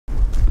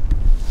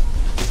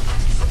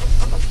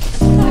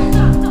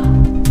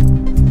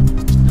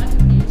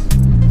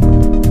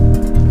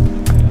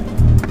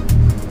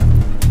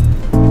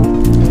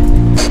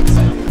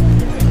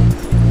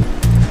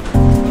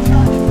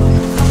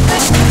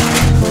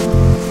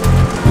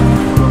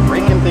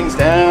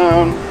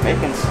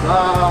Chicken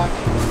stock.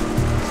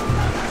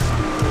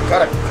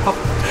 Got a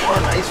couple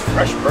of nice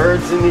fresh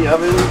birds in the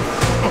oven.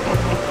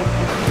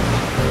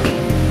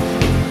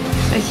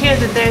 I hear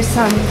that there's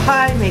some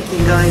pie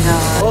making going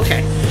on.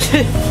 Okay.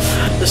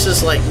 This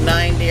is like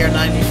 90 or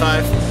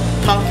 95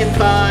 pumpkin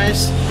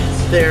pies.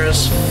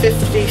 There's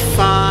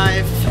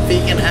 55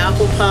 vegan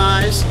apple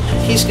pies.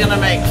 He's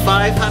gonna make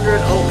 500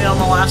 oatmeal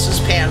molasses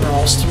pan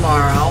rolls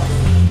tomorrow.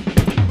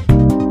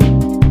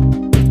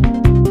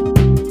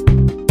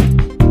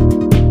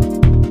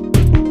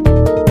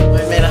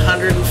 We made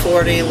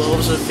 140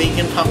 loaves of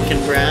vegan pumpkin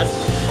bread.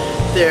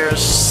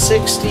 There's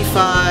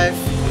 65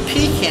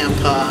 pecan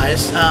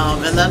pies,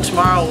 and then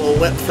tomorrow we'll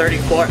whip 30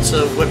 quarts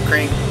of whipped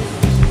cream.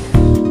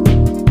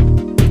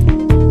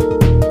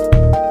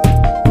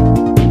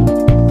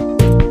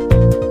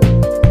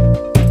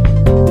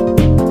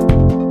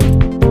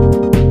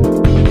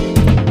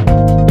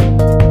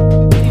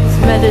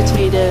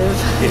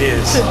 It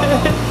is.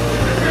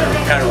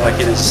 Kind of like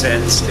in a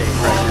zen state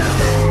right now.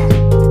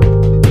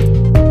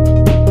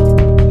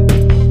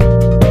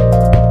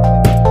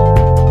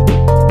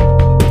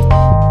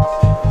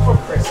 For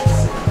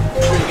Christmas.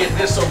 When you get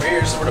this over here,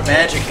 this is where the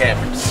magic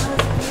happens.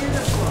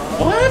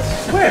 What?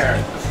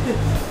 Where?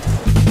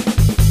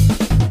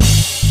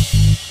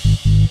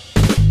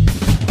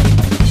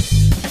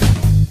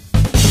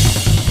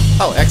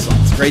 Oh,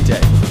 excellent. It's a great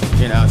day.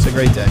 You know, it's a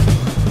great day.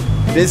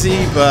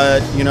 Busy,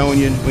 but you know,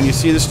 when you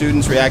see the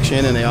students'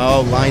 reaction and they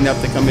all line up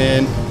to come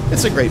in,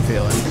 it's a great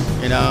feeling.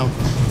 You know,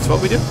 it's what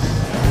we do. We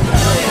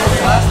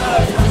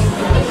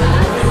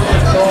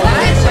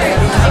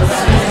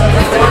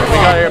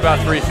got here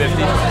about 3:50.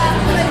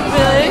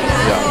 Really?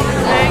 Yeah.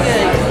 Very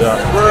good.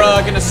 Yeah. We're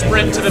gonna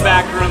sprint to the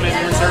back room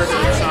and reserve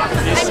the soccer.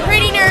 I'm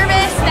pretty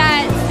nervous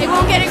that they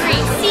won't get a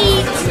great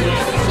seat.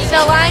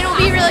 The line will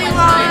be really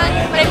long,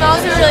 but I'm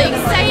also really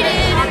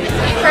excited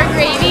for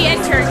gravy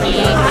and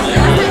turkey.